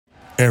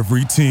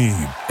Every team,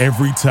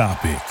 every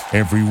topic,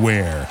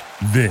 everywhere.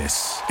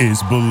 This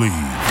is Believe.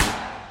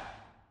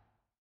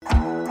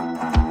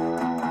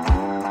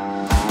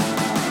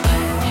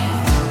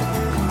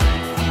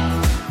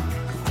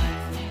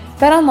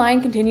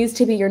 BetOnline continues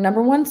to be your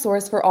number one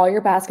source for all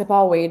your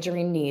basketball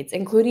wagering needs,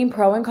 including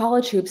pro and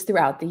college hoops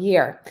throughout the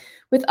year.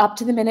 With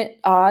up-to-the-minute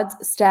odds,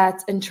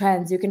 stats, and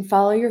trends, you can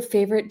follow your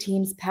favorite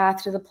team's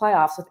path to the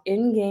playoffs with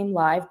in-game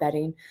live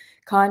betting,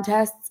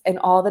 contests, and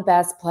all the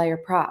best player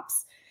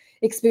props.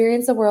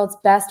 Experience the world's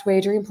best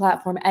wagering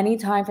platform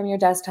anytime from your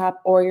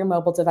desktop or your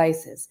mobile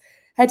devices.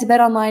 Head to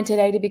BetOnline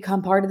today to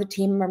become part of the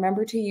team and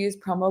remember to use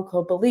promo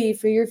code BELIEVE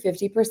for your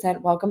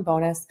 50% welcome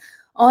bonus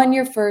on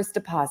your first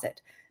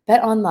deposit.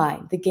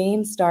 BetOnline, the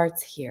game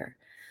starts here.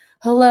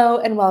 Hello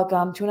and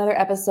welcome to another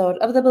episode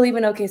of the Believe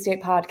in OK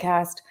State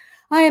podcast.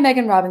 I am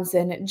Megan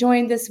Robinson,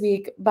 joined this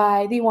week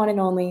by the one and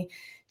only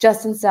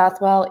Justin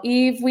Southwell.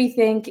 Eve, we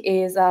think,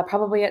 is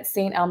probably at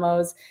St.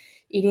 Elmo's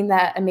eating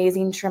that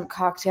amazing shrimp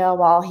cocktail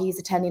while he's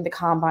attending the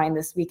combine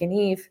this week. And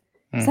Eve,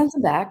 send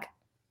some back.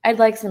 I'd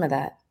like some of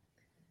that.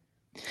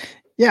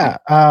 Yeah.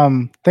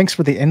 Thanks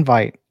for the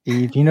invite,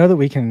 Eve. You know that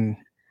we can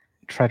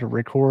try to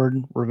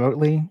record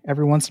remotely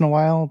every once in a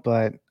while,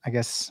 but I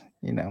guess,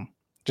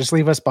 just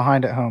leave us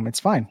behind at home.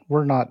 It's fine.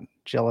 We're not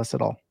jealous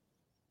at all.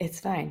 It's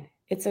fine.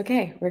 It's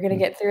okay. We're going to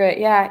get through it.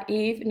 Yeah,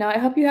 Eve. No, I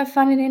hope you have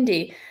fun in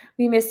Indy.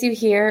 We miss you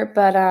here,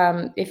 but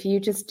if you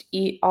just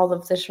eat all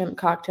of the shrimp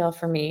cocktail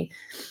for me,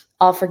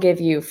 I'll forgive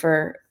you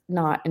for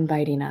not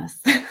inviting us.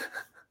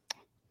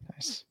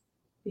 Nice.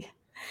 Yeah.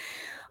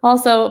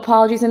 Also,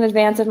 apologies in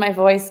advance if my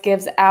voice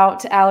gives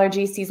out.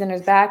 Allergy season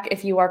is back.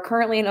 If you are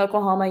currently in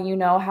Oklahoma, you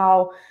know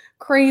how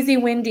crazy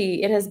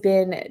windy it has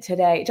been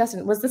today.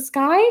 Justin, was the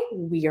sky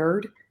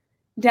weird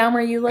down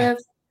where you live?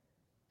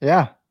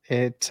 Yeah,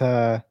 it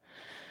got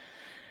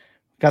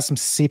some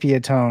sepia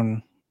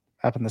tone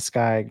up in the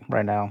sky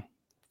right now.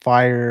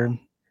 Fire,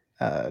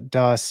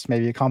 dust,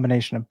 maybe a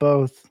combination of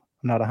both.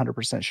 I'm not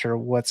 100% sure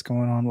what's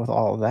going on with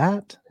all of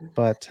that,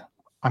 but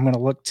I'm going to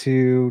look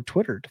to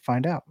Twitter to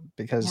find out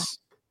because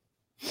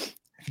if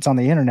it's on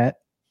the internet,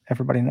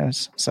 everybody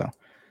knows. So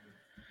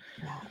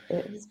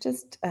it was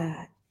just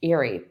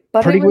eerie,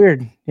 but pretty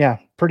weird. Yeah,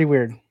 pretty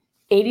weird.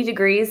 80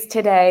 degrees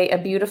today, a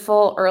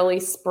beautiful early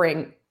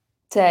spring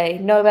day.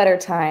 No better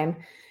time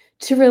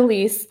to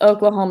release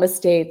Oklahoma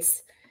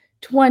State's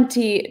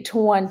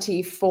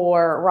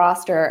 2024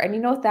 roster. And you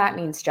know what that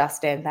means,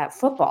 Justin? That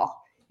football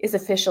is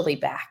officially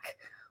back.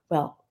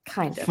 Well,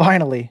 kind of.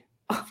 Finally.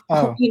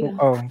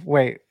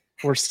 Wait.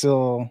 We're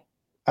still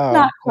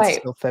not quite. It's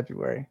still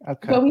February.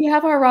 Okay. But we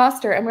have our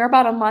roster and we're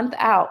about a month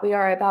out. We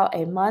are about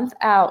a month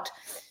out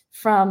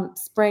from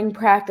spring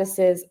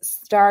practices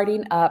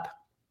starting up.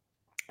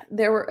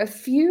 There were a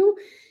few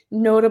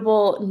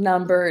notable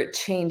number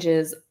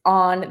changes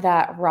on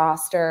that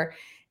roster.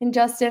 And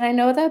Justin, I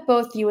know that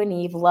both you and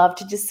Eve love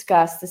to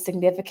discuss the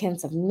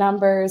significance of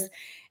numbers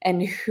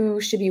and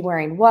who should be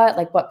wearing what,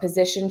 like what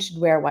position should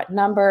wear what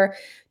number.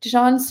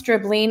 Dejon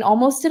Stribling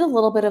almost did a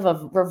little bit of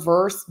a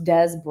reverse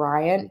Des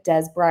Bryant.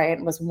 Des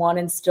Bryant was 1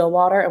 in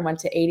Stillwater and went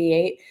to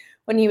 88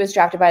 when he was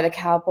drafted by the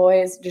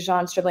Cowboys.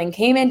 Dejon Stribling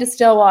came into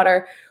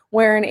Stillwater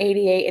wearing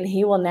 88, and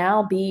he will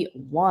now be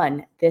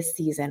 1 this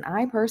season.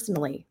 I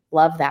personally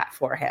love that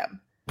for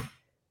him.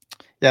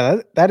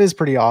 Yeah, that is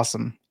pretty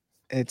awesome.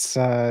 It's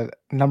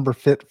number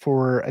fit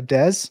for a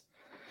Des.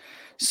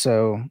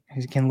 So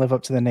he can live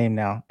up to the name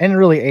now. And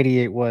really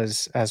 88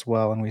 was as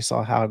well. And we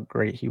saw how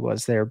great he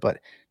was there. But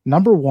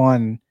number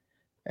 1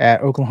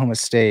 at Oklahoma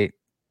State,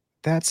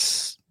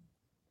 that's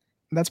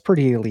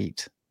pretty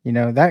elite.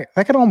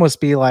 That could almost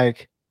be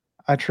like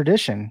a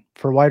tradition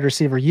for wide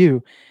receiver.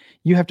 You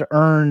have to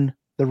earn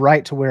the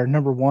right to wear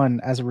number 1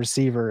 as a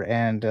receiver.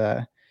 And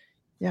I'm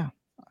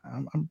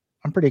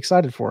pretty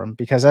excited for him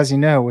because, as you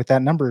know, with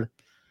that number,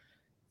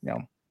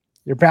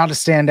 you're bound to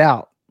stand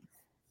out.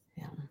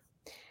 Yeah.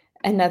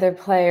 Another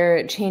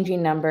player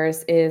changing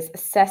numbers is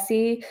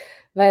Sesi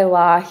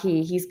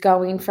Vailahi. He's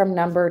going from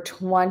number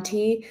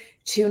 20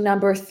 to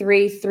number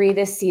 3. 3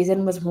 this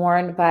season was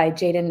worn by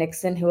Jaden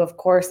Nixon, who, of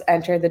course,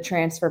 entered the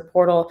transfer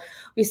portal.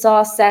 We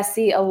saw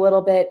Sesi a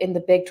little bit in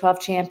the Big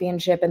 12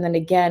 championship and then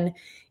again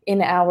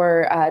in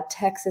our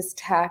Texas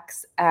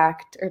Tax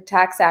Act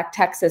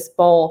Texas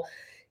Bowl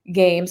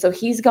game. So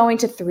he's going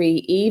to 3.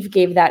 Eve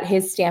gave that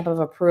his stamp of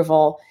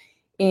approval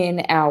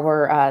in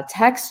our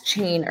text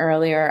chain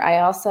earlier.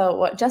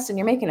 Justin,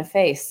 you're making a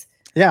face.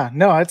 Yeah,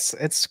 no,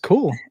 it's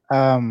cool.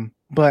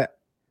 But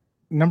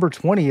number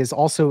 20 is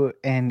also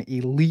an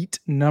elite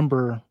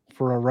number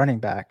for a running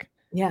back.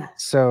 Yeah.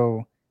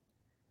 So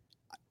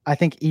I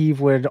think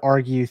Eve would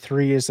argue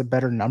 3 is a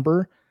better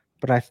number,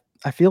 but I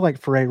feel like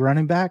for a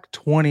running back,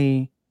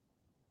 20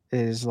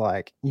 is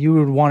like you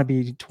would want to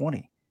be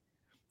 20.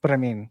 But I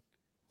mean,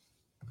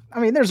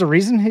 there's a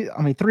reason.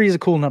 3 is a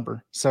cool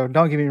number. So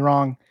don't get me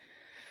wrong.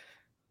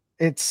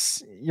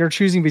 You're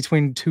choosing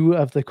between 2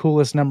 of the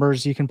coolest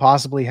numbers you can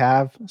possibly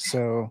have.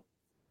 So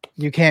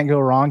you can't go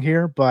wrong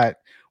here.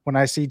 But when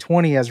I see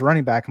 20 as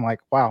running back, I'm like,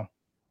 wow,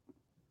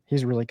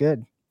 he's really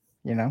good,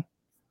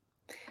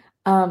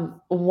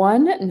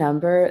 One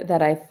number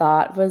that I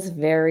thought was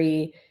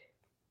very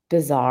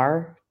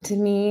bizarre to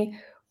me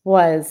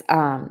was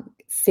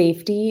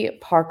safety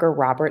Parker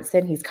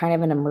Robertson. He's kind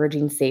of an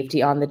emerging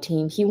safety on the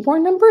team. He wore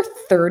number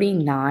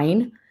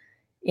 39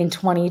 in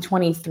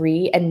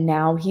 2023, and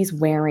now he's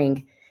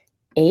wearing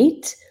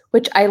 8,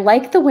 which I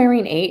like the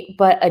wearing 8,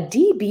 but a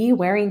DB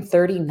wearing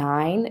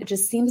 39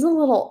 just seems a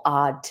little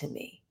odd to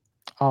me.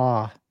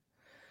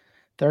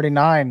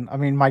 39. I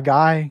mean, my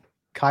guy,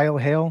 Kyle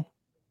Hale,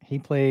 he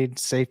played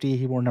safety.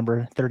 He wore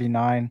number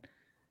 39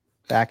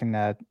 back in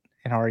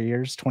our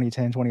years,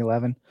 2010,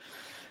 2011.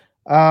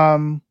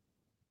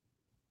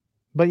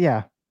 But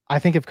yeah, I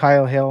think if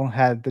Kyle Hale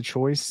had the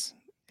choice,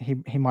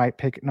 he might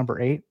pick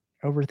number 8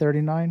 over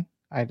 39.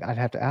 I'd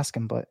have to ask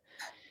him, but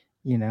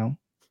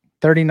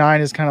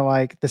 39 is kind of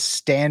like the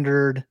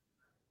standard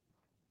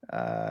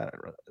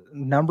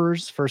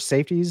numbers for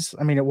safeties.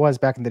 I mean, it was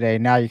back in the day.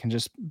 Now you can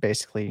just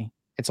basically,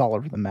 it's all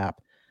over the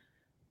map.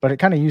 But it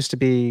kind of used to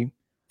be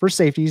for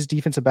safeties,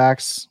 defensive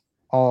backs,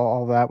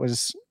 all that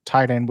was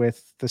tied in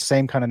with the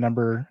same kind of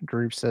number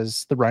groups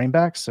as the running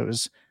backs. So it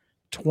was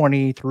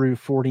 20 through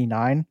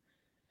 49.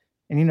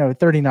 And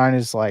 39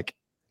 is like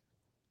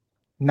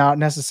not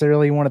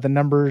necessarily one of the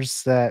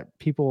numbers that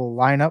people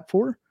line up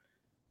for.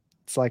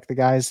 It's like the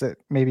guys that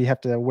maybe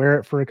have to wear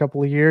it for a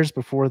couple of years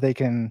before they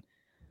can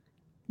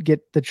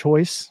get the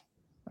choice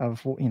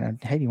of,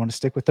 hey, do you want to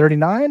stick with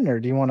 39 or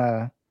do you want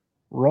to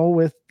roll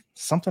with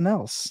something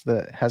else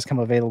that has come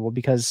available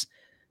because,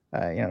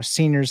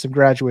 seniors have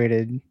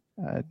graduated,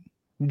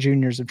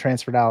 juniors have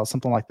transferred out,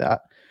 something like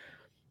that.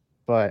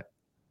 But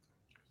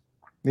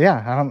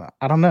yeah,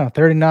 I don't know.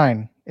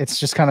 39. It's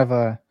just kind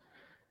of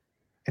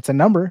it's a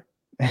number.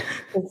 I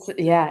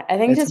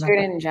think just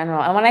weird in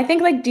general. And when I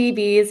think like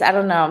DBs, I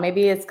don't know,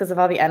 maybe it's because of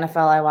all the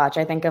NFL I watch.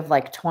 I think of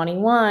like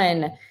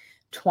 21,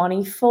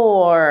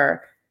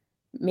 24,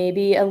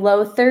 maybe a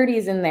low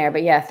 30s in there.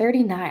 But yeah,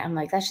 39, I'm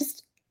like,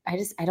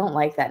 I don't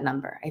like that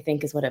number, I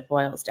think is what it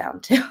boils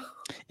down to.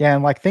 Yeah,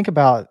 and like think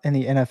about in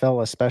the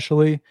NFL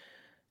especially,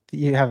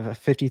 you have a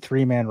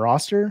 53-man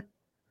roster,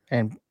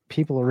 and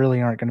people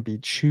really aren't going to be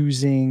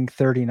choosing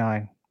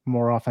 39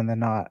 more often than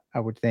not, I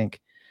would think.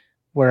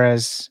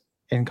 Whereas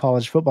in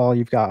college football,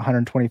 you've got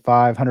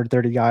 125,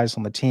 130 guys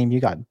on the team.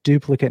 You got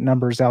duplicate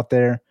numbers out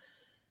there.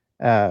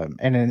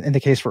 And in the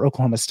case for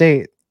Oklahoma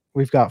State,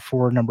 we've got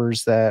 4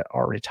 numbers that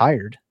are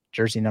retired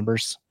jersey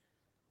numbers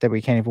that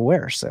we can't even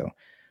wear. So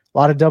a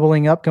lot of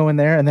doubling up going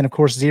there. And then, of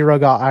course, 0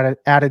 got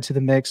added to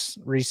the mix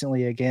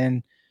recently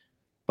again.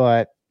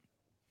 But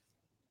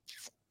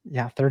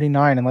yeah,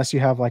 39, unless you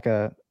have like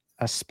a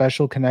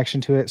special connection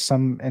to it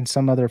in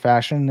some other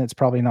fashion, it's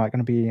probably not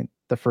going to be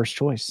the first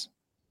choice.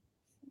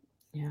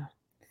 Yeah.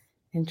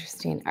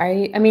 Interesting.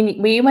 I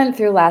mean, we went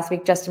through last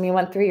week, Justin, we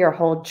went through your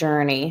whole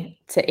journey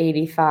to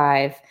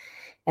 85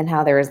 and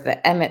how there was the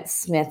Emmitt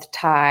Smith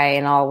tie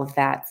and all of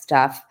that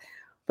stuff.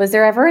 Was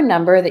there ever a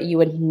number that you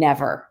would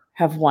never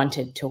have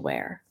wanted to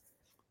wear?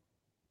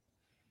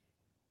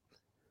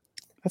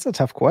 That's a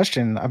tough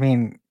question. I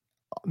mean,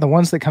 the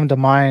ones that come to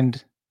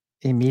mind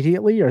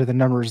immediately are the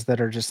numbers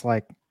that are just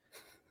like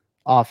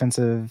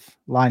offensive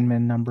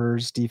lineman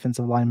numbers,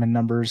 defensive lineman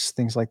numbers,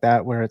 things like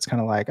that, where it's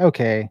kind of like,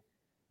 okay,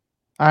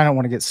 I don't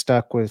want to get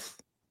stuck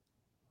with,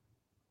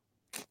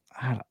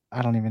 I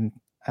don't even,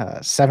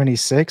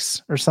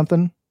 76 or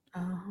something.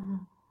 Oh.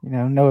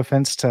 No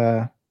offense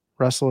to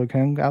Russell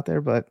Okung out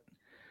there, but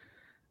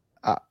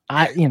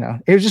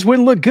it just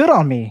wouldn't look good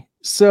on me.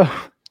 So,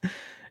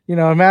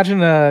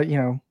 imagine a,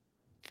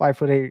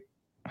 5'8",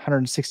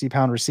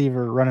 160-pound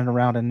receiver running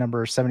around in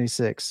number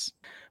 76.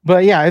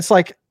 But yeah, it's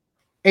like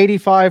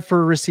 85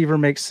 for a receiver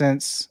makes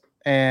sense.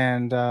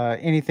 And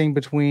anything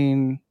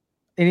between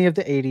any of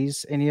the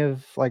 80s, any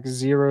of like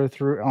 0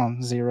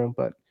 through 0,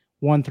 but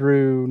 1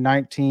 through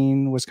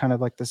 19 was kind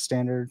of like the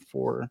standard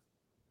for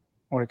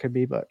what it could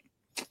be. But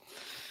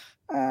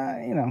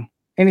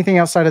anything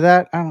outside of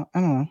that, I don't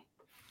know.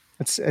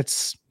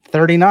 It's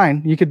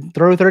 39. You could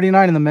throw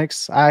 39 in the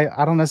mix.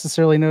 I don't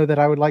necessarily know that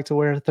I would like to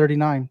wear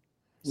 39.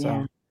 So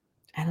yeah,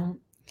 I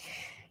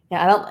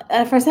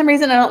don't. For some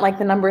reason, I don't like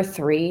the number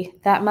 3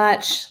 that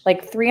much.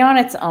 Like 3 on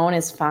its own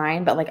is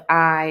fine, but like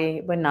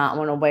I would not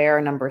want to wear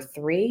a number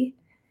 3.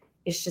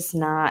 It's just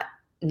not.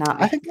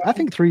 I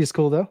think 3 is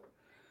cool though.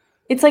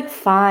 It's like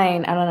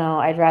fine. I don't know.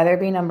 I'd rather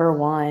be number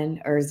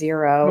 1 or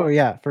 0. Oh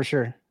yeah, for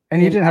sure.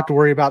 And you didn't have to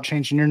worry about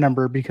changing your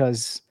number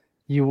because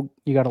you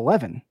got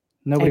 11.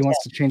 Nobody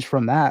wants to change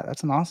from that.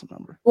 That's an awesome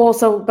number.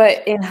 Well,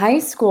 but in high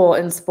school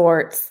in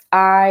sports,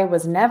 I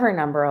was never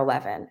number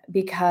 11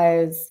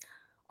 because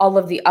all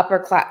of the upper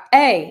class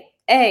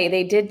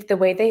they did the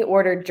way they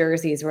ordered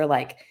jerseys were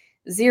like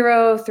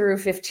 0 through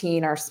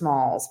 15 are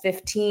smalls,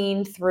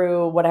 15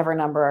 through whatever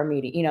number are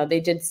medium. They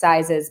did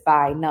sizes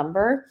by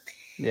number.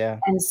 Yeah.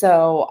 And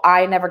so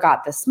I never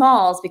got the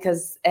smalls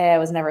because A, I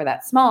was never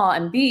that small,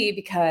 and B,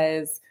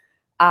 because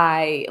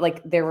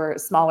there were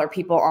smaller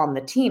people on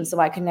the team, so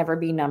I could never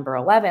be number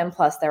 11.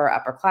 Plus, there were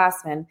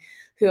upperclassmen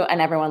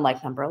and everyone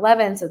liked number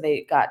 11, so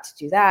they got to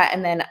do that.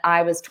 And then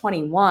I was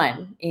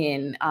 21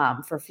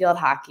 for field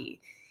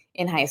hockey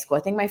in high school.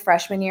 I think my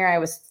freshman year I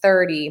was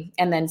 30,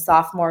 and then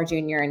sophomore,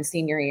 junior, and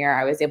senior year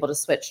I was able to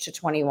switch to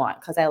 21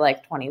 because I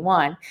liked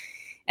 21.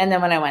 And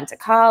then when I went to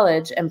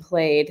college and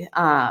played,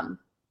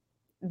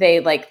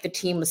 the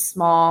team was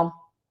small,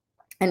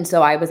 and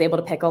so I was able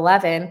to pick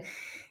 11.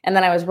 And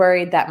then I was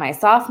worried that my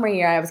sophomore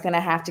year I was going to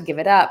have to give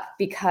it up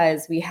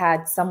because we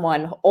had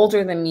someone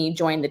older than me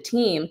join the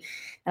team.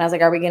 And I was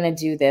like, are we going to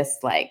do this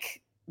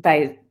like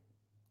by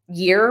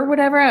year or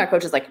whatever? And our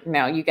coach was like,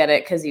 no, you get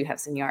it because you have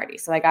seniority.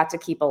 So I got to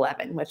keep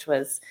 11, which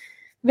was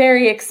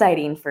very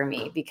exciting for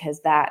me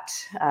because that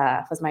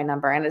was my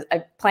number. And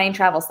playing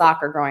travel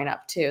soccer growing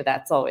up too,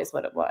 that's always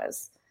what it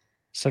was.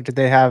 So did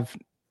they have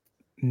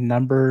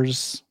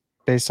numbers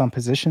based on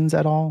positions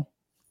at all?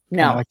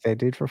 No. Kind of like they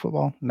did for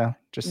football? No,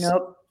 just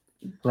nope.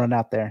 Run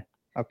out there.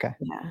 Okay.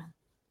 Yeah.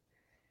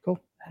 Cool.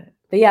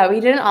 But yeah, we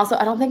didn't also,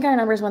 I don't think our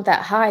numbers went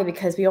that high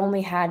because we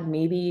only had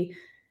maybe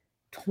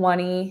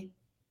 20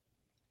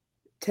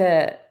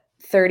 to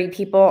 30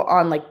 people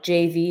on like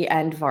JV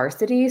and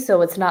varsity.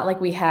 So it's not like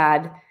we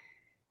had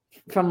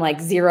from like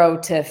 0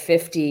 to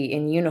 50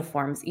 in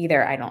uniforms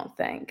either, I don't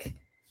think.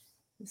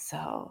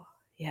 So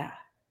yeah,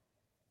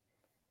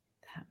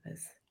 that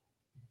was.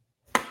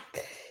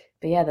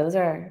 But yeah, those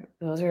are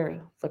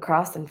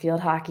lacrosse and field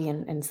hockey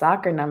and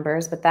soccer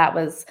numbers. But that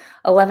was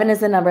 11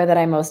 is the number that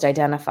I most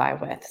identify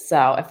with.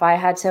 So if I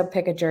had to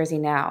pick a jersey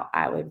now,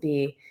 I would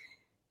be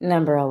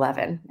number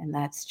 11, and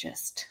that's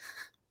just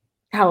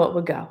how it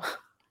would go.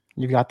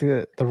 You got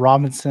the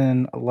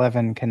Robinson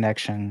 11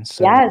 connection.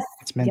 So yes,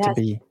 it's meant to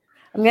be.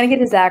 I'm going to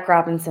get a Zach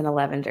Robinson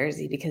 11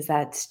 jersey because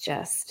that's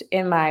just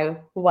in my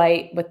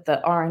white with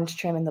the orange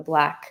trim and the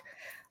black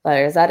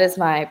letters. That is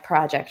my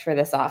project for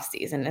this off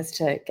season, is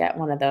to get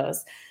one of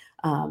those.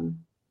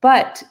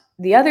 But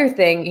the other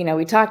thing,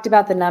 we talked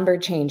about the number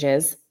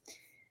changes.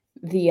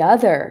 The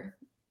other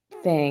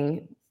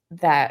thing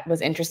that was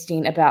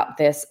interesting about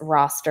this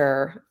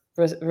roster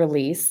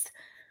release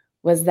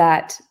was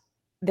that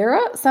there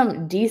are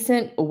some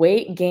decent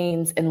weight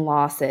gains and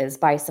losses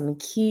by some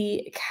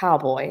key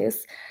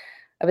Cowboys.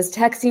 I was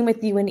texting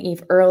with you and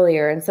Eve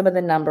earlier, and some of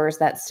the numbers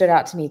that stood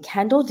out to me.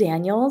 Kendall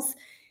Daniels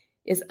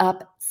is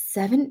up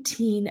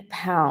 17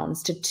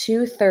 pounds to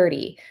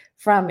 230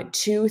 from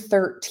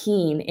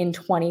 213 in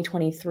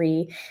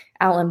 2023.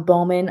 Alan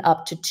Bowman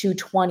up to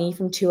 220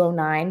 from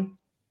 209.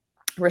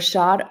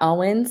 Rashad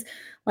Owens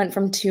went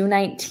from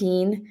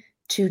 219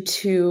 to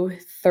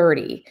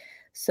 230.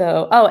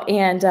 So,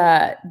 and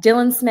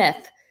Dylan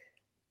Smith,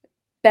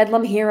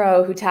 Bedlam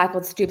hero who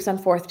tackled Stoops on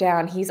 4th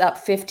down, he's up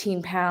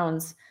 15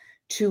 pounds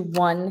to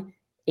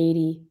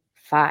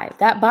 185.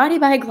 That body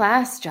by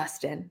glass,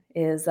 Justin,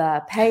 is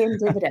paying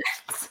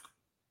dividends.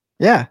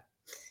 Yeah,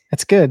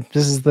 that's good.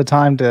 This is the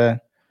time to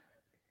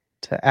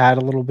add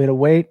a little bit of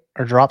weight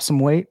or drop some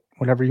weight,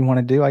 whatever you want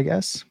to do, I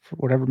guess, for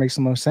whatever makes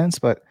the most sense.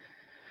 But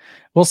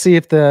we'll see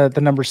if the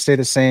numbers stay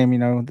the same,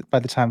 by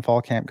the time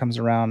fall camp comes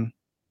around.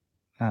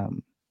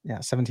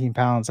 17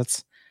 pounds.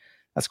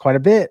 That's quite a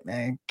bit,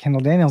 man.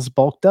 Kendall Daniels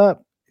bulked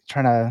up,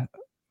 trying to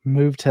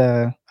move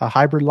to a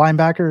hybrid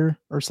linebacker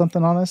or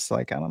something on us.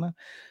 Like, I don't know.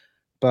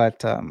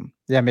 But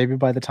maybe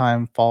by the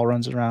time fall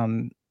runs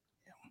around,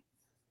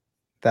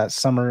 that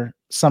summer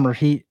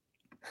heat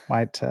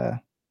might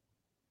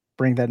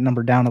bring that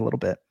number down a little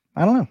bit.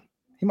 I don't know.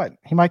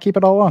 He might keep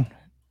it all on.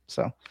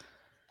 So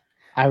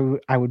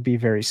I would be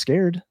very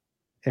scared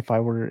if I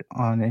were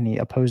on any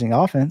opposing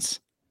offense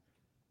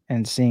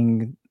and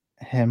seeing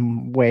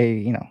him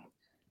weigh,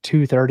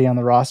 230 on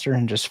the roster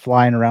and just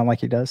flying around like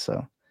he does.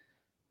 So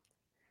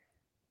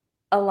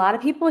a lot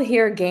of people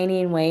hear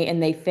gaining weight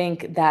and they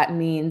think that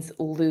means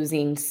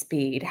losing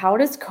speed. How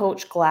does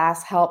Coach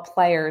Glass help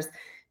players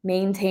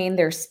maintain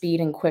their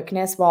speed and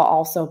quickness while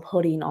also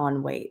putting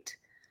on weight?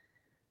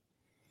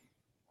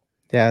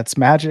 Yeah, it's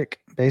magic,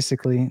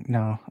 basically.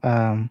 No.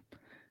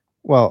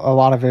 Well, a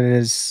lot of it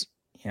is,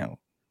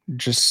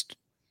 just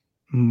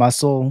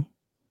muscle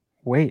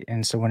weight.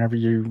 And so whenever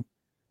you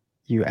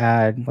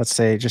add, let's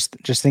say,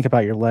 just think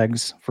about your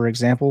legs, for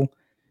example.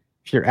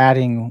 If you're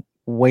adding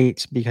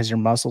weight because your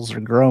muscles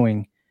are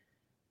growing,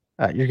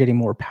 you're getting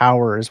more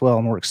power as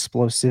well, more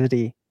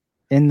explosivity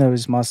in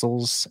those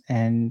muscles,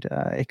 and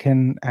it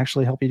can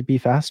actually help you to be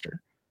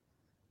faster.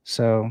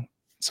 So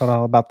it's not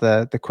all about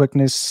the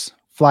quickness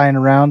flying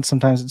around.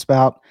 Sometimes it's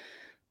about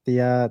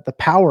the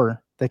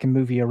power that can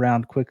move you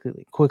around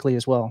quickly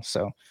as well.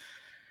 So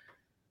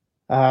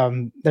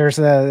there's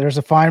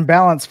a fine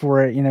balance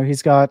for it.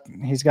 He's got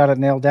it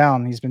nailed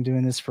down. He's been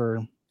doing this for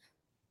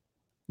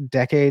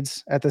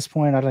decades at this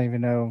point. I don't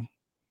even know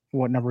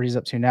what number he's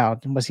up to now.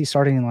 Was he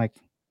starting in like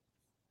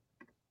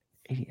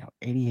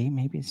 88,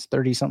 maybe? It's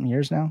 30 something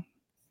years now.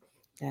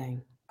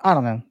 Dang. I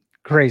don't know.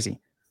 Crazy.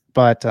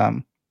 But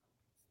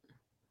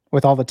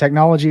with all the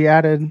technology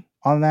added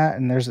on that,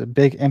 and there's a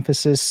big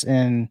emphasis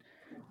in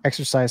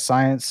exercise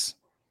science,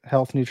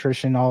 health,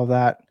 nutrition, all of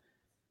that.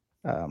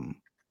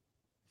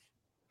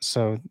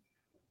 So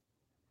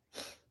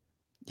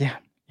yeah,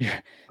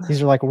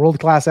 these are like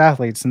world-class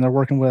athletes, and they're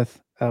working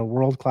with a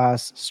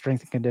world-class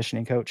strength and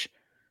conditioning coach.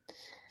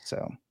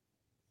 So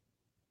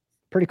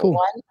pretty cool.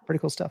 Pretty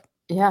cool stuff.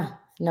 Yeah.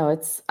 No,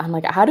 I'm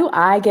like, how do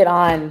I get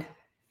on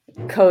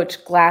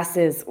Coach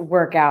Glass's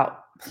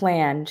workout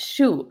plan?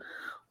 Shoot.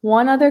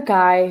 One other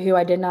guy who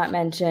I did not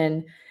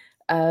mention,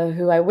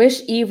 who I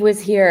wish Eve was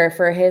here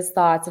for his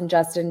thoughts, and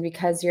Justin,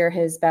 because you're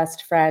his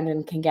best friend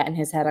and can get in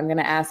his head, I'm going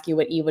to ask you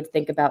what Eve would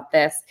think about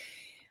this.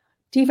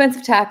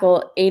 Defensive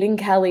tackle Aiden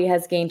Kelly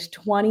has gained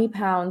 20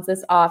 pounds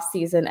this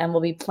offseason and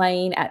will be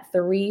playing at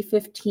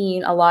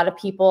 315. A lot of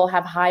people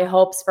have high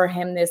hopes for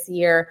him this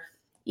year.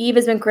 Eve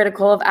has been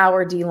critical of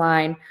our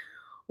D-line.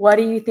 What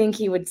do you think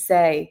he would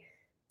say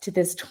to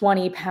this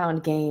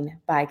 20-pound gain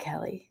by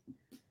Kelly?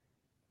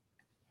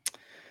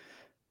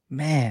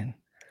 Man.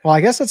 Well,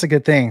 I guess that's a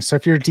good thing. So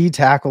if you're D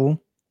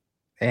tackle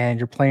and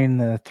you're playing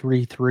the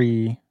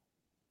 3-3-5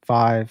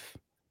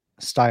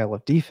 style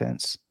of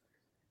defense,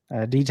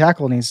 D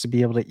tackle needs to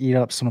be able to eat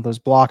up some of those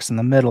blocks in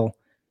the middle,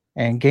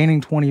 and gaining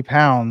 20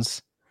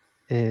 pounds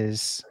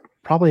is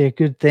probably a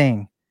good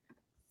thing.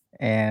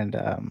 And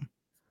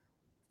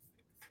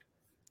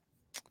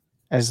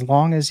as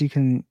long as you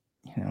can,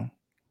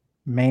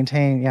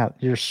 maintain,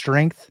 your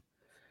strength,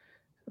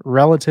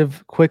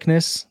 relative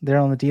quickness there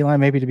on the D line,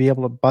 maybe to be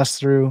able to bust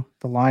through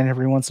the line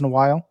every once in a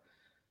while.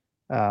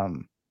 But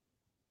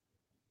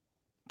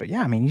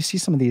yeah, I mean, you see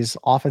some of these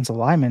offensive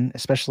linemen,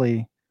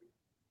 especially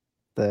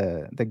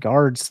the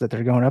guards that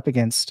they're going up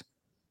against.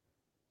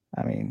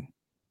 I mean,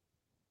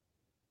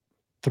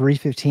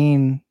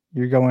 315,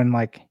 you're going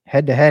like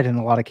head to head in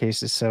a lot of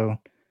cases. So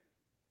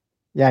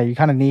yeah, you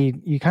kind of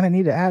need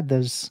to add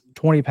those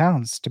 20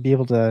 pounds to be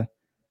able to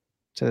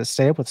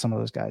stay up with some of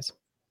those guys.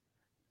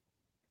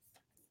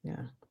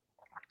 Yeah,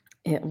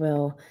 it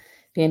will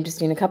be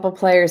interesting. A couple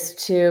players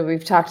too.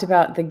 We've talked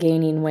about the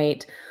gaining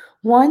weight.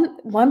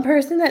 One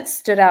person that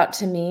stood out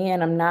to me,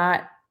 and I'm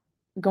not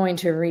going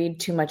to read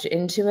too much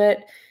into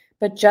it,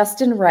 but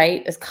Justin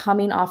Wright is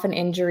coming off an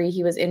injury.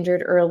 He was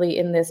injured early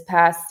in this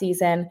past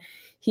season.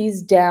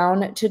 He's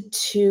down to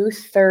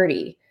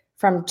 230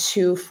 from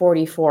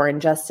 244.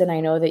 And Justin, I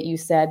know that you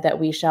said that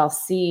we shall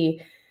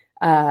see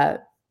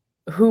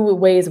who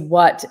weighs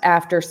what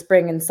after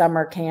spring and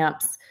summer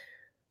camps.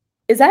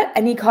 Is that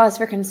any cause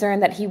for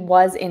concern that he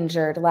was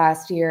injured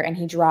last year and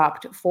he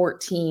dropped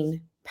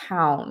 14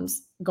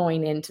 pounds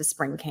going into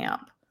spring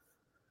camp?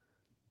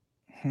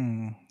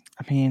 I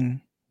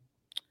mean,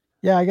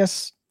 yeah, I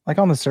guess like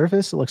on the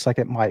surface, it looks like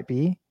it might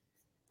be,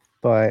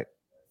 but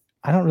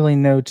I don't really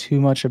know too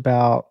much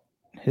about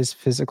his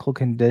physical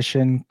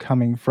condition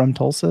coming from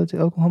Tulsa to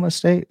Oklahoma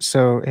State.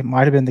 So it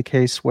might have been the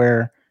case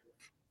where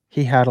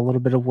he had a little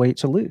bit of weight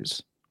to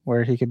lose,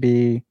 where he could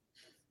be,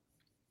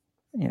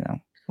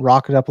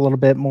 rock it up a little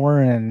bit more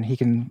and he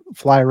can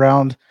fly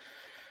around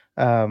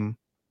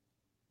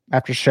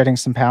after shedding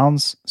some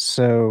pounds.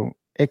 So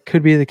it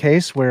could be the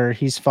case where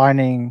he's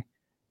finding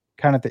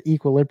kind of the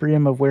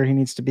equilibrium of where he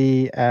needs to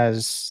be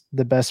as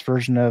the best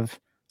version of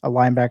a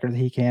linebacker that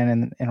he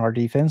can in our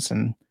defense.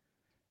 And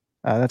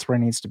that's where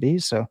he needs to be.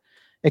 So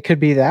it could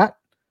be that.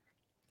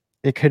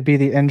 It could be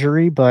the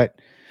injury, but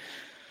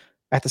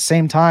at the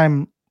same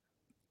time,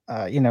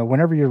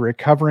 whenever you're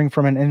recovering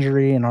from an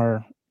injury in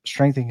our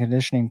strength and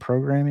conditioning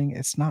programming,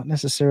 it's not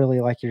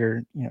necessarily like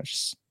you're,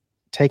 just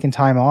taking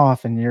time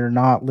off and you're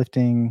not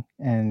lifting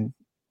and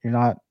you're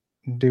not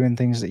doing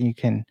things that you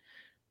can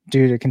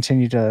do to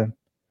continue to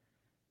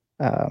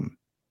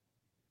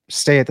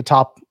stay at the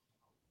top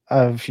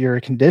of your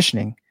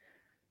conditioning.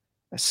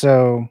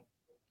 So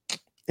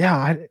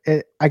yeah,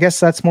 I guess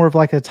that's more of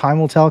like a time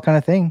will tell kind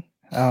of thing.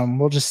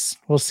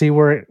 We'll see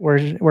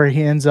where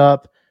he ends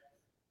up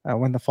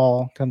when the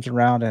fall comes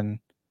around, and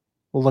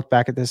we'll look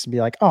back at this and be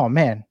like, oh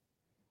man,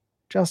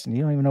 Justin,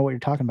 you don't even know what you're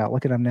talking about.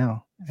 Look at him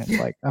now. And it's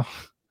like, oh,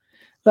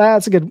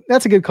 that's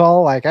a good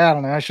call. Like, I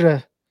don't know. I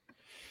should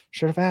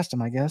have asked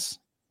him, I guess.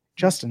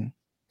 Justin,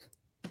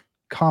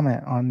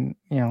 comment on,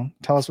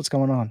 tell us what's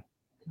going on.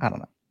 I don't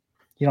know.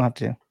 You don't have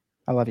to.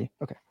 I love you.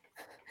 Okay.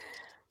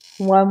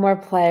 One more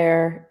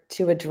player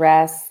to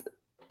address,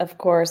 of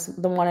course,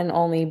 the one and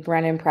only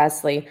Brennan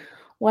Presley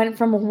went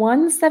from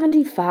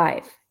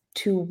 175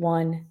 to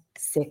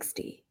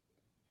 160.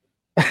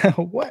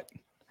 What?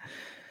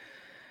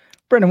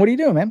 Brennan, what are you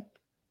doing, man?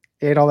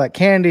 You ate all that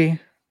candy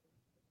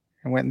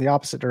and went in the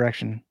opposite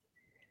direction.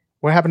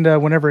 What happened to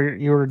whenever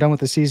you were done with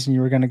the season,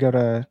 you were going to go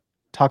to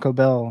Taco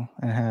Bell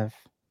and have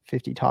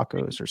 50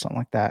 tacos or something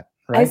like that,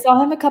 right? I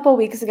saw him a couple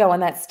weeks ago,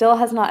 and that still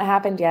has not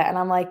happened yet. And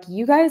I'm like,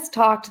 you guys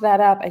talked that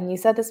up and you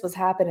said this was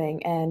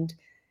happening. And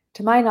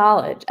to my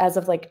knowledge, as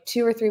of like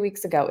 2 or 3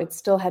 weeks ago, it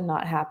still had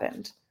not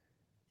happened.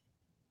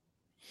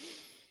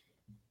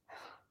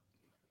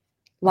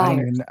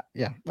 Liars.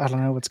 I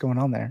don't know what's going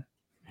on there.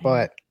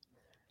 But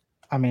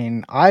I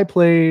mean, I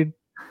played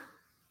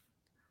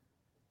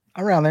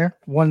around there,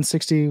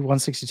 160,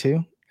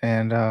 162.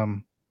 And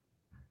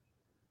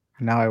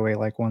now I weigh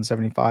like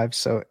 175.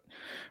 So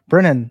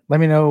Brennan, let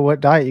me know what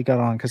diet you got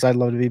on, because I'd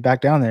love to be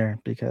back down there,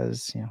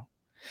 because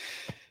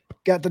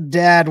got the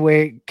dad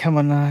weight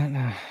coming on. No,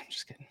 I'm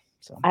just kidding.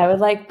 So I would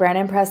like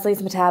Brennan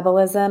Presley's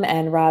metabolism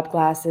and Rob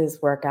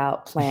Glass's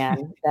workout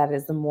plan. That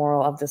is the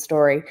moral of the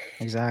story.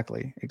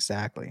 exactly.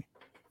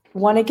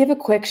 Want to give a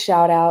quick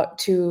shout out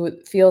to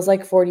Feels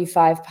Like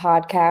 45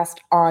 podcast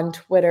on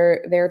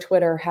Twitter. Their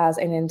Twitter has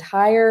an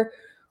entire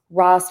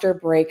roster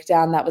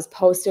breakdown that was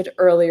posted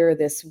earlier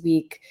this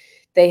week.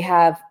 They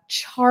have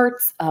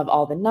charts of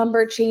all the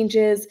number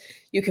changes.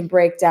 You can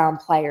break down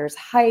players'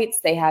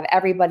 heights. They have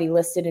everybody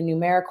listed in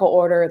numerical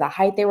order, the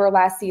height they were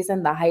last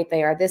season, the height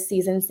they are this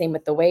season, same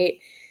with the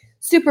weight.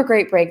 Super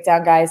great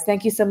breakdown, guys.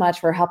 Thank you so much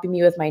for helping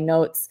me with my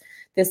notes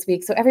this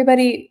week. So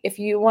everybody, if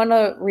you want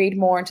to read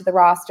more into the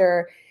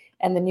roster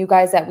and the new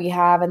guys that we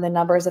have and the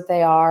numbers that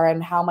they are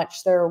and how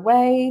much they're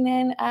weighing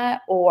in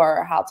at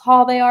or how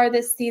tall they are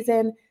this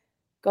season,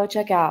 go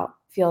check out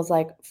Feels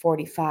Like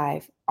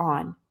 45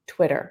 on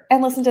Twitter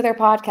and listen to their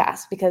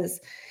podcast because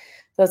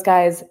those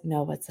guys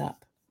know what's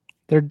up.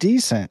 They're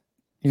decent.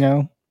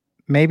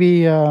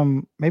 Maybe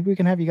we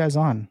can have you guys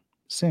on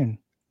soon.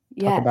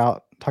 Yes.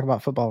 Talk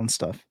about football and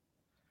stuff.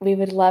 We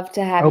would love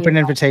to have open you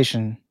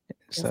invitation.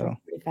 Feels So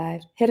Like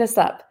 45. Hit us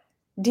up,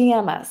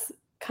 DM us,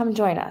 come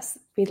join us.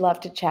 We'd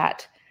love to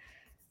chat.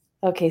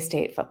 OK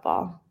State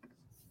football.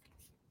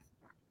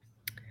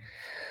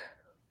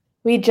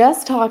 We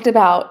just talked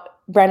about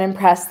Brennan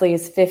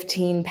Presley's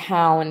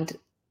 15-pound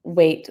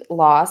weight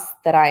loss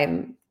that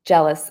I'm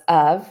jealous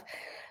of.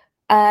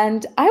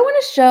 And I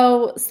want to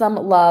show some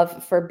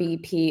love for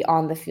BP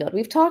on the field.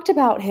 We've talked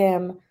about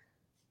him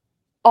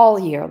all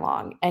year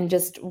long and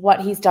just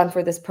what he's done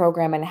for this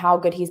program and how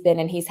good he's been.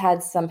 And he's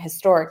had some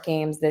historic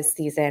games this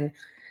season.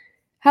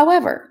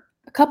 However,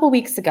 a couple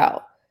weeks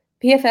ago,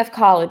 PFF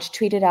College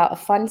tweeted out a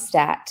fun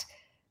stat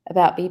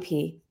about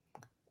BP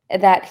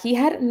that he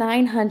had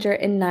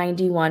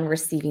 991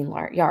 receiving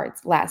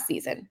yards last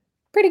season.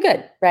 Pretty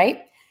good,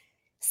 right?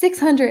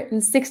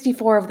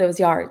 664 of those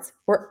yards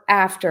were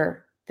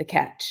after the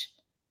catch.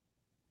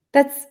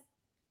 That's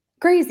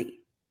crazy.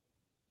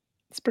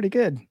 It's pretty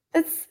good.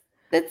 That's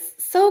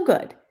so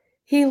good.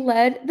 He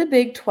led the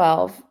Big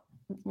 12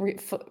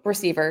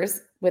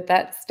 receivers with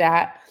that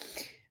stat.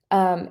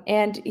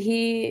 And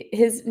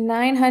his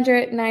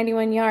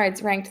 991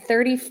 yards ranked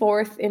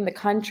 34th in the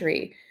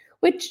country,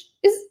 which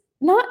is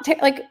not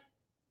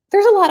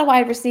there's a lot of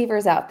wide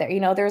receivers out there.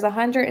 There's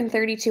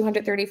 132,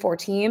 134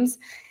 teams,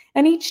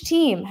 and each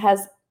team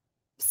has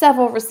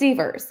several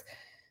receivers.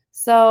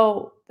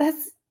 So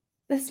that's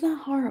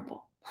not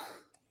horrible.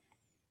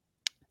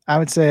 I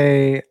would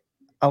say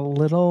a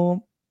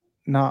little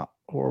not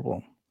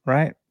horrible,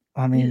 right?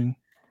 I mean,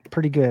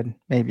 pretty good,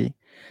 maybe.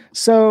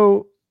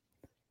 So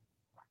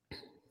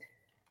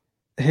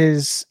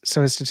his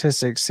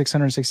statistics,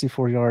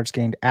 664 yards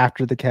gained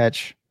after the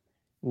catch,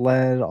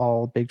 led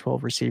all Big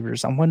 12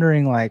 receivers. I'm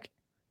wondering,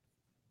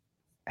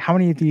 how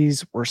many of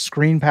these were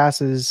screen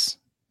passes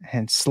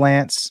and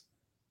slants?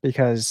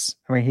 Because,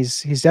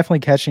 he's definitely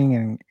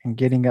catching and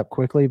getting up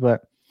quickly,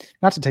 but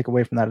not to take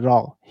away from that at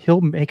all. He'll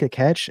make a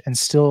catch and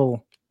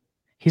still,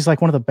 he's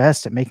like one of the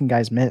best at making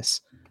guys miss.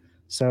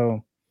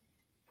 So,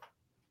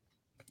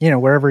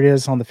 wherever it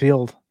is on the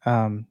field,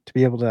 to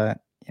be able to,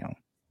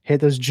 hit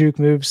those juke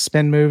moves,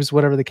 spin moves,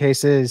 whatever the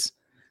case is,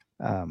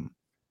 man,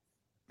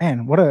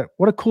 what a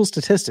cool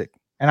statistic.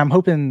 And I'm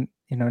hoping,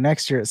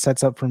 next year it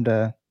sets up for him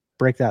to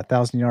break that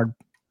 1,000-yard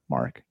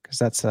mark. Cause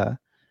that's,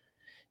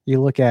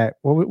 you look at,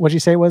 what'd you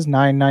say it was?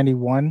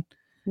 991?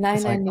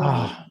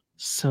 991.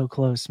 So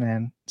close,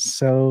 man.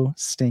 So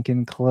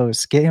stinking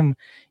close. Get him,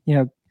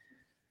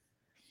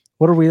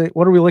 what are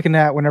we looking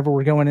at whenever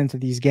we're going into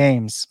these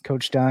games,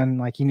 Coach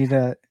Dunn? You need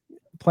to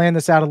plan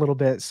this out a little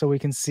bit so we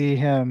can see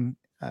him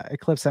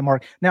eclipse that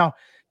mark. Now,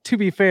 to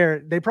be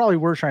fair, they probably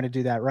were trying to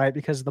do that, right?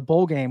 Because the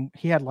bowl game,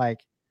 he had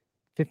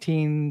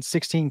 15,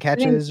 16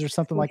 catches or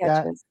something like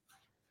that.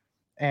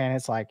 And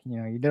it's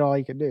you did all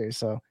you could do.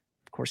 So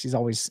of course he's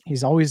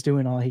always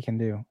doing all he can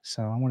do.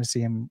 So I want to see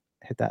him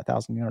hit that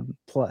 1,000-yard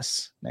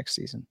plus next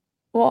season.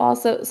 Well,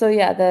 also, so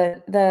yeah,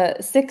 the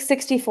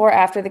 664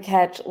 after the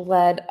catch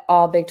led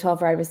all Big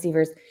 12 wide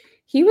receivers.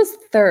 He was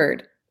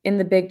third in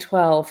the Big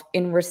 12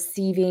 in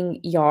receiving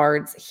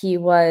yards. He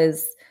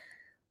was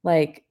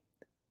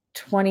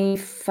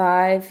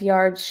 25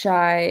 yards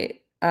shy,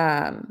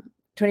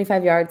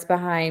 25 yards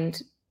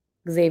behind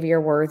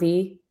Xavier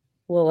Worthy,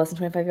 a little less than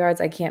 25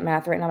 yards. I can't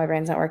math right now. My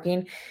brain's not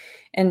working.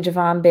 And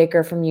Javon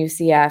Baker from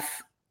UCF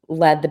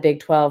led the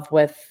Big 12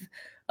 with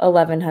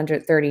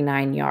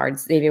 1,139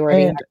 yards. Xavier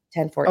Worthy had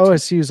 1014.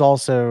 OSU's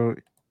also,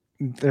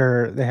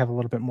 they have a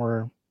little bit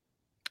more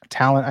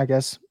talent, I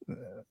guess,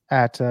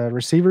 at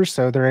receivers.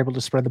 So they're able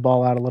to spread the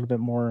ball out a little bit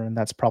more. And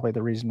that's probably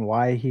the reason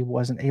why he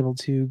wasn't able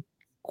to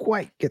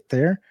quite get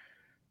there,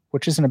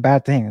 which isn't a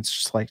bad thing. It's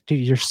just dude,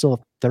 you're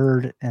still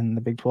third in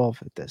the Big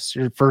 12 at this.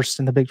 You're first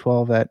in the Big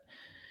 12 at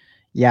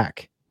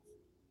Yak.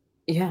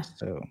 Yeah.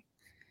 So,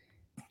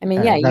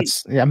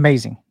 that's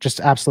amazing. Just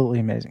absolutely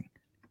amazing.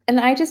 And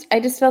I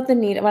just felt the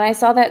need when I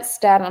saw that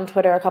stat on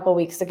Twitter a couple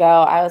weeks ago.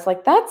 I was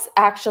like, that's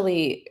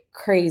actually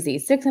crazy.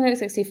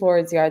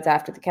 664 yards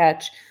after the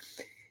catch.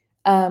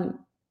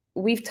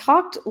 We've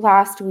talked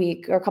last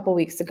week or a couple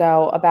weeks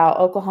ago about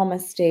Oklahoma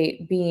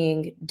State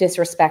being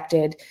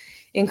disrespected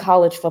in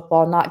college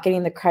football, not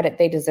getting the credit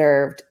they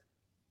deserved.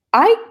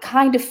 I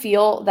kind of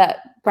feel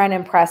that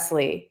Brennan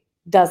Presley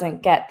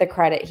doesn't get the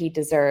credit he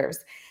deserves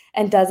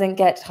and doesn't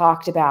get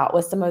talked about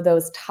with some of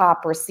those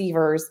top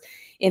receivers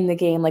in the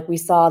game, like we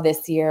saw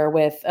this year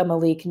with a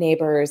Malik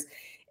Neighbors,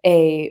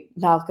 a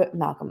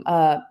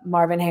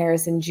Marvin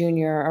Harrison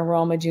Jr., a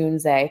Roma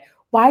Junze.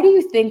 Why do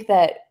you think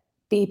that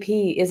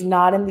BP is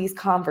not in these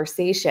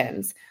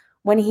conversations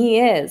when he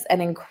is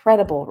an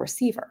incredible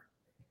receiver?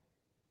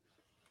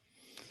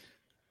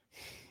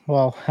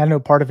 Well, I know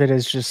part of it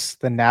is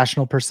just the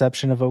national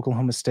perception of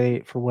Oklahoma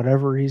State. For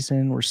whatever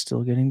reason, we're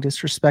still getting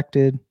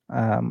disrespected.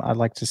 I'd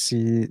like to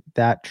see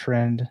that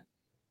trend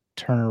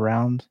turn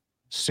around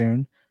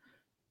soon.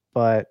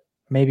 But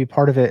maybe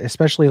part of it,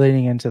 especially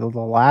leading into the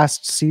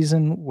last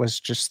season, was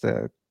just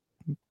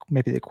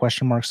maybe the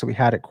question marks that we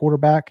had at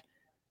quarterback.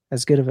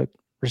 As good of a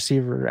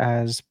receiver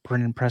as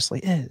Brennan Presley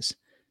is,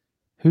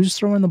 who's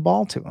throwing the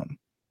ball to him?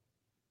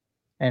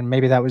 And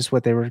maybe that was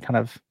what they were kind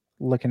of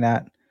looking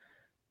at.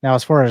 Now,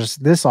 as far as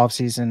this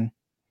offseason,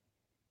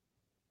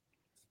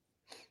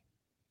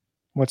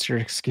 what's your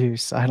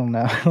excuse? I don't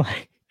know.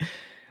 Like,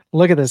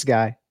 look at this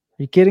guy. Are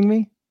you kidding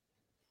me?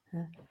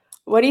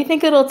 What do you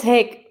think it'll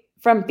take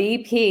from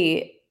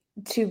BP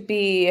to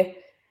be?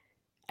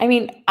 I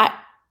mean,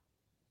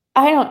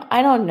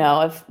 I don't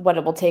know if what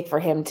it will take for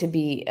him to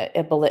be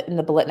in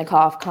the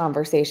Biletnikoff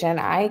conversation.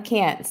 I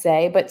can't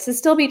say, but to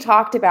still be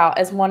talked about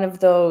as one of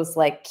those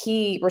like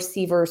key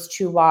receivers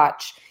to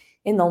watch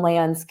in the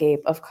landscape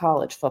of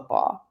college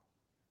football.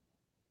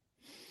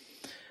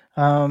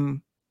 I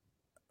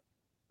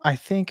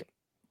think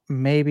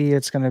maybe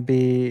it's going to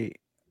be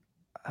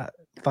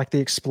like the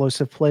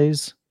explosive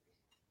plays.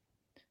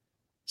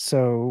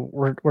 So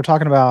we're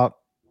talking about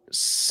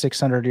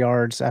 600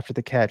 yards after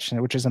the catch,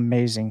 which is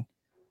amazing.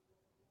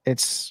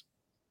 It's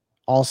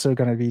also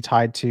going to be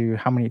tied to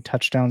how many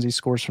touchdowns he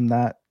scores from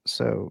that.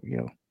 So,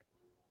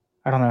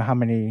 I don't know how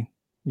many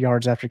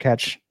yards after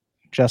catch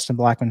Justin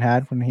Blackman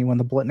had when he won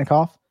the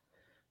Biletnikoff,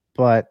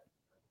 but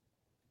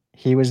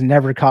he was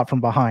never caught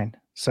from behind.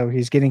 So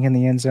he's getting in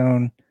the end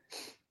zone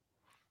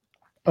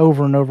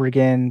over and over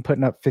again,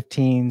 putting up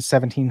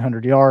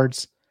 1,700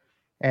 yards.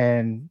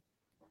 And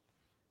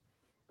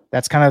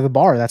that's kind of the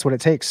bar. That's what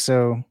it takes.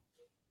 So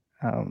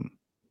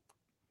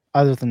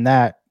other than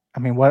that, I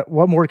mean, what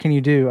more can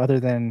you do other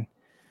than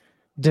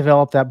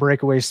develop that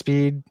breakaway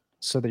speed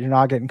so that you're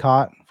not getting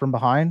caught from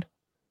behind?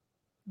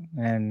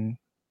 And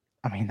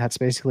I mean, that's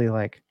basically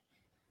like,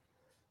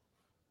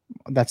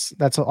 that's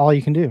all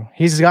you can do.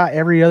 He's got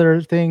every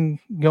other thing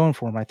going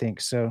for him, I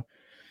think. So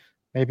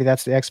maybe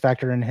that's the X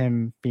factor in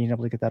him being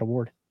able to get that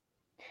award.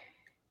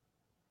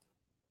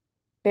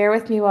 Bear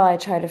with me while I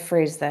try to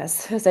phrase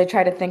this as I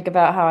try to think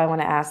about how I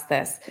want to ask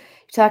this.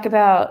 You talk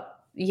about,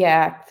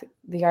 the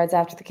yards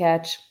after the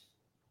catch.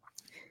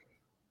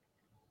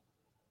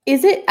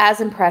 Is it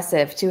as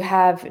impressive to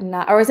have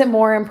or is it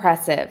more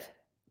impressive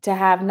to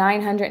have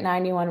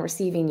 991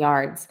 receiving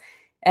yards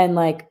and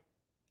like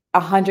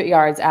 100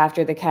 yards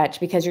after the catch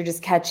because you're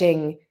just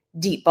catching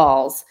deep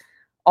balls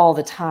all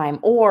the time?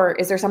 Or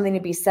is there something to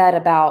be said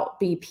about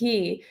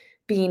BP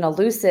being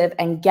elusive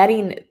and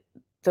getting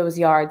those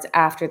yards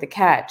after the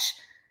catch?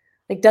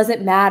 Like, does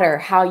it matter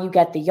how you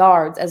get the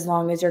yards as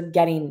long as you're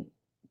getting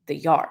the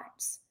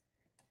yards?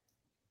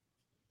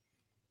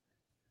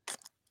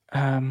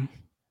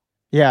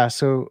 Yeah,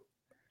 so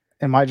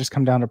it might just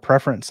come down to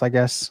preference, I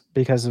guess,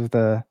 because of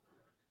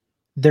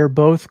they're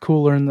both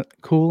cool in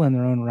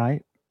their own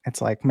right.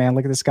 It's like, man,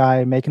 look at this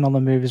guy making all the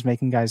moves,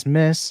 making guys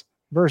miss,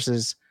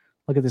 versus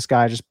look at this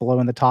guy just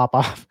blowing the top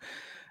off,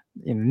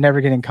 never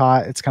getting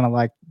caught. It's kind of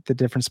like the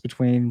difference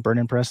between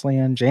Brennan Presley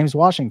and James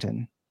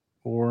Washington,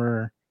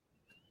 or,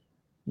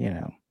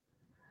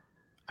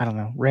 I don't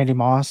know, Randy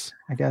Moss,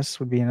 I guess,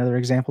 would be another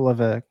example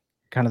of a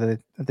kind of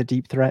the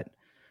deep threat.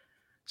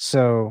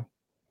 So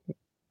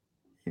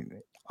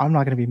I'm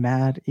not going to be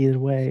mad either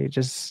way.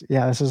 Just,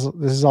 this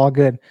is all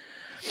good.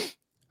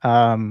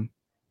 But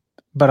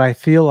I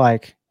feel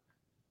like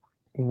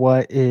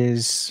what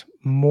is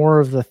more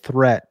of the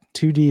threat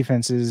to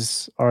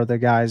defenses are the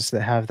guys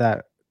that have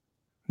that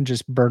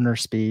just burner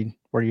speed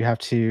where you have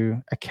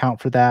to account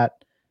for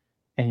that,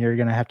 and you're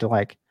going to have to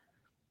like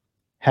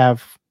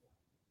have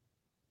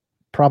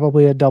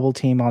probably a double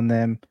team on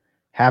them,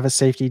 have a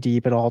safety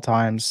deep at all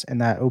times,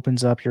 and that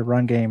opens up your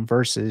run game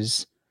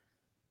versus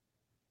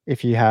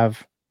if you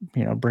have,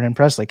 Brennan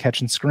Presley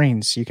catching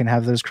screens, you can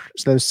have those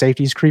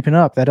safeties creeping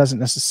up. That doesn't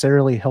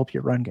necessarily help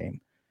your run game.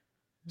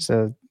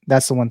 So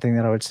that's the one thing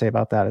that I would say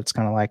about that. It's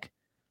kind of like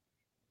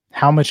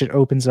how much it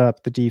opens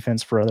up the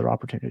defense for other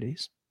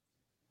opportunities.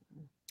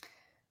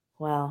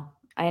 Well,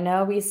 I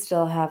know we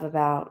still have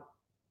about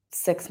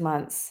 6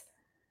 months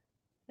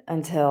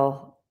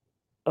until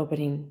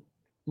opening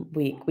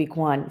week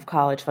 1 of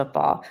college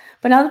football.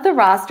 But now that the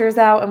roster's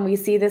out and we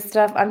see this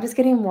stuff, I'm just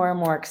getting more and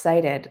more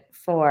excited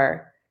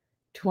for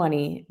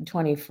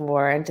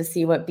 2024 and to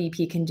see what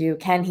BP can do.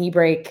 Can he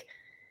break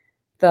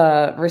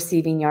the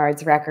receiving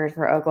yards record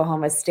for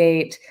Oklahoma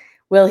State.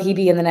 Will he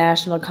be in the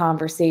national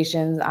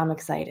conversations? I'm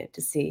excited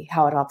to see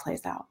how it all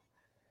plays out.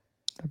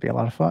 That'd be a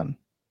lot of fun.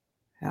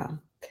 Yeah.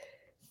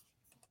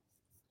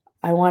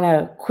 I want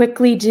to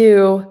quickly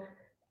do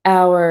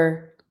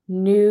our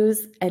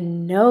news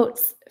and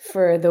notes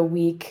for the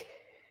week.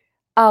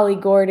 Ollie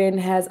Gordon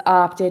has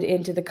opted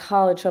into the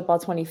College Football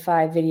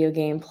 25 video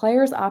game.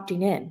 Players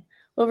opting in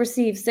will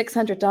receive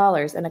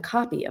 $600 and a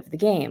copy of the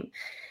game.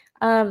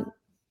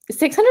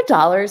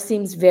 $600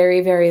 seems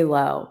very, very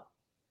low.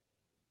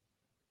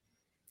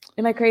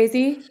 Am I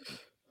crazy?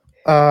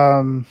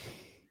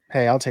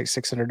 Hey, I'll take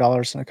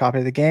 $600 and a copy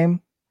of the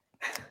game.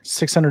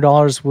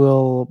 $600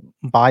 will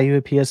buy you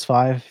a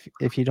PS5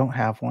 if you don't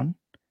have one.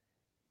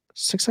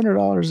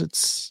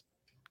 $600,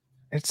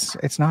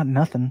 it's not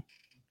nothing.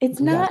 It's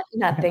not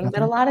nothing,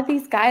 but a lot of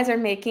these guys are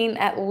making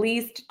at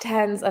least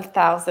tens of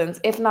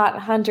thousands, if not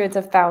hundreds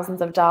of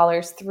thousands of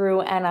dollars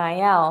through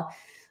NIL.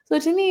 So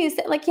to me, it's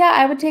like, yeah,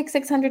 I would take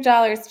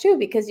 $600 too,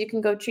 because you can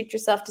go treat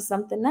yourself to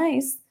something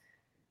nice.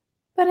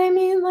 But I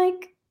mean,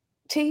 like,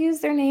 to use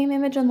their name,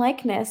 image, and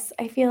likeness,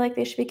 I feel like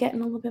they should be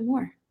getting a little bit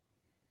more.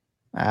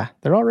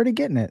 They're already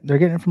getting it. They're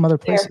getting it from other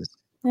places.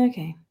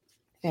 Okay,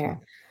 fair.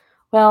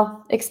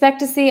 Well, expect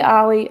to see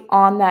Ollie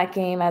on that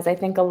game, as I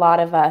think a lot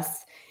of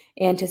us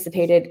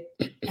anticipated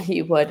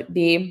he would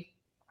be.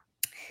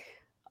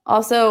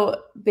 Also,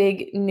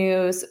 big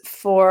news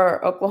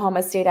for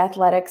Oklahoma State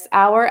athletics.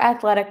 Our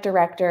athletic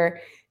director,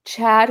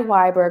 Chad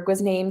Weiberg,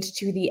 was named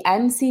to the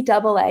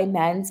NCAA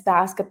Men's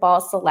Basketball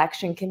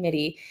Selection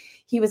Committee.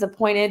 He was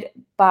appointed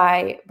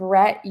by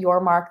Brett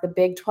Yormark, the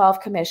Big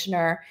 12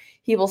 commissioner.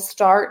 He will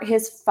start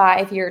his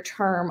 5-year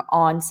term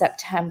on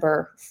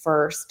September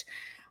 1st.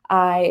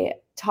 I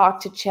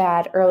talked to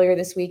Chad earlier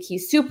this week.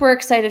 He's super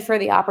excited for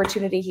the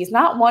opportunity. He's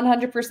not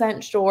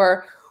 100%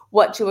 sure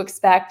what to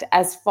expect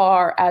as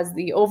far as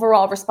the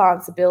overall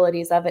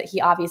responsibilities of it. He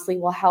obviously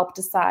will help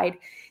decide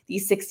the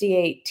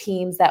 68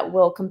 teams that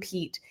will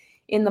compete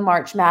in the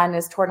March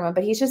Madness tournament,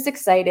 but he's just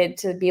excited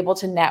to be able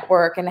to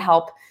network and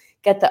help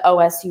get the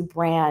OSU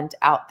brand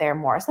out there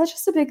more. So that's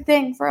just a big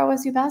thing for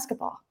OSU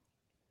basketball.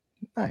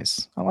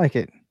 Nice. I like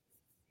it.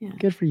 Yeah.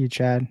 Good for you,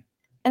 Chad.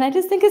 And I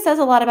just think it says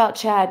a lot about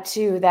Chad,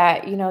 too,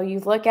 that, you know, you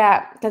look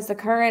at, because the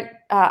current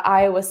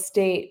Iowa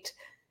State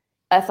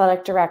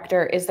athletic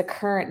director is the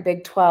current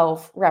Big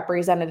 12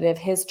 representative.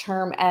 His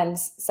term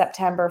ends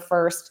September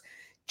 1st.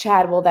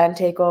 Chad will then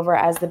take over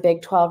as the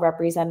Big 12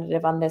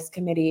 representative on this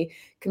committee.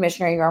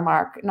 Commissioner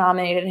Yormark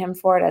nominated him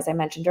for it, as I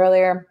mentioned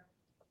earlier.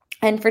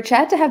 And for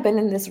Chad to have been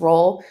in this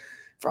role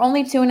for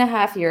only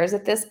 2.5 years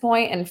at this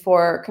point, and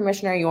for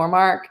Commissioner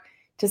Yormark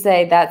to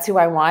say, that's who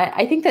I want,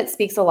 I think that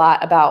speaks a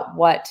lot about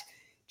what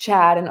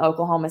Chad and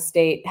Oklahoma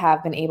State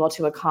have been able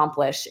to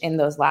accomplish in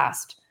those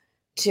last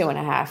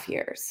 2.5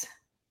 years.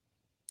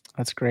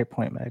 That's a great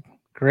point, Meg.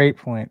 Great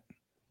point.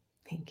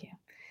 Thank you.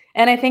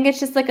 And I think it's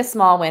just like a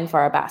small win for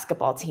our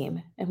basketball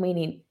team, and we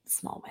need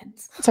small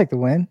wins. I'll take the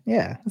win.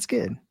 Yeah, that's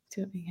good.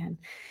 Do what we can.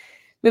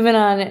 Moving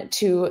on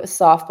to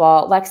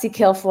softball. Lexi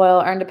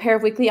Kilfoyle earned a pair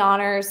of weekly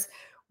honors.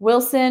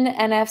 Wilson,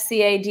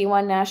 NFCA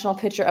D1 National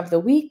Pitcher of the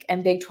Week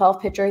and Big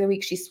 12 Pitcher of the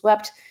Week. She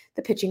swept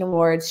the pitching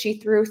awards. She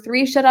threw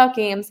 3 shutout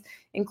games,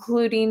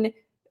 including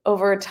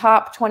over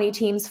top 20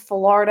 teams,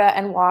 Florida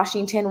and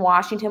Washington.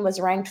 Washington was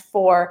ranked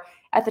 4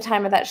 at the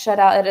time of that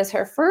shutout. It is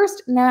her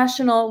first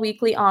national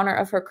weekly honor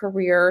of her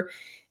career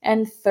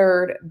and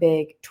 3rd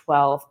Big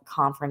 12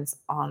 conference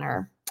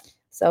honor.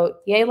 So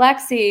yay,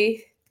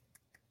 Lexi.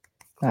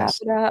 Clap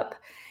Nice. it up.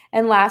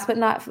 And last but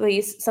not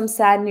least, some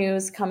sad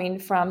news coming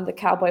from the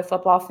Cowboy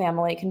football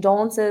family.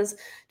 Condolences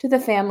to the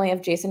family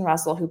of Jason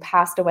Russell, who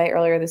passed away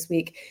earlier this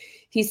week.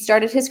 He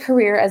started his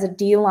career as a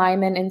D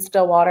lineman in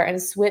Stillwater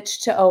and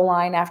switched to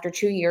O-line after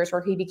 2 years,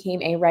 where he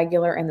became a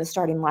regular in the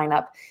starting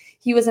lineup.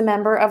 He was a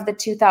member of the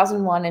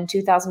 2001 and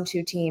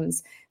 2002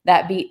 teams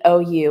that beat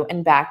OU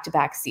in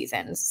back-to-back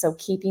seasons. So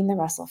keeping the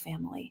Russell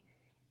family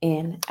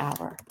in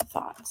our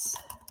thoughts.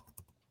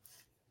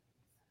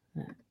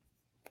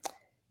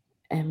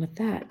 And with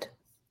that,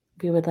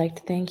 we would like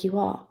to thank you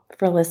all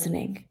for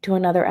listening to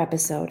another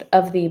episode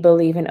of the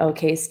Believe in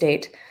OK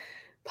State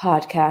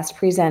podcast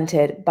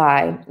presented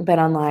by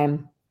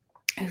BetOnline.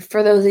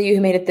 For those of you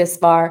who made it this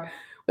far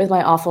with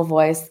my awful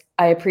voice,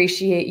 I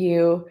appreciate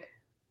you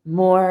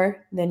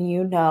more than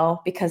you know,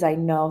 because I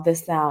know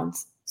this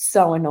sounds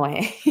so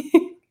annoying.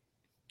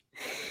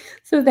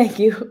 So thank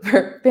you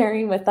for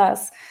bearing with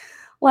us.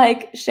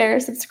 Like, share,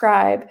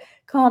 subscribe,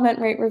 comment,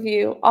 rate,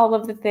 review, all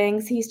of the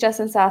things. He's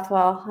Justin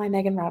Southwell. I'm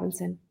Megan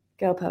Robinson.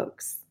 Go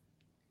Pokes.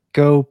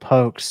 Go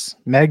Pokes.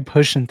 Meg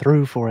pushing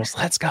through for us.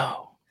 Let's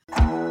go.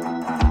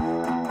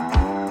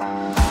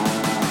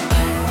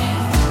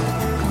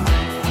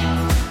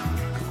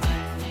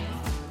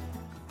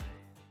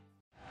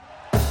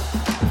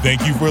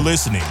 Thank you for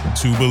listening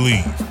to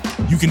Believe.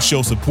 You can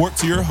show support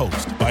to your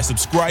host by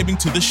subscribing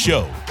to the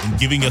show and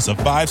giving us a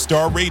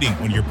 5-star rating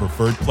on your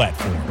preferred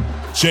platform.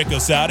 Check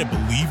us out at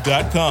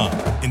Believe.com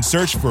and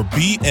search for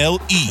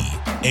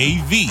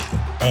BLEAV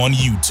on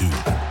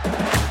YouTube.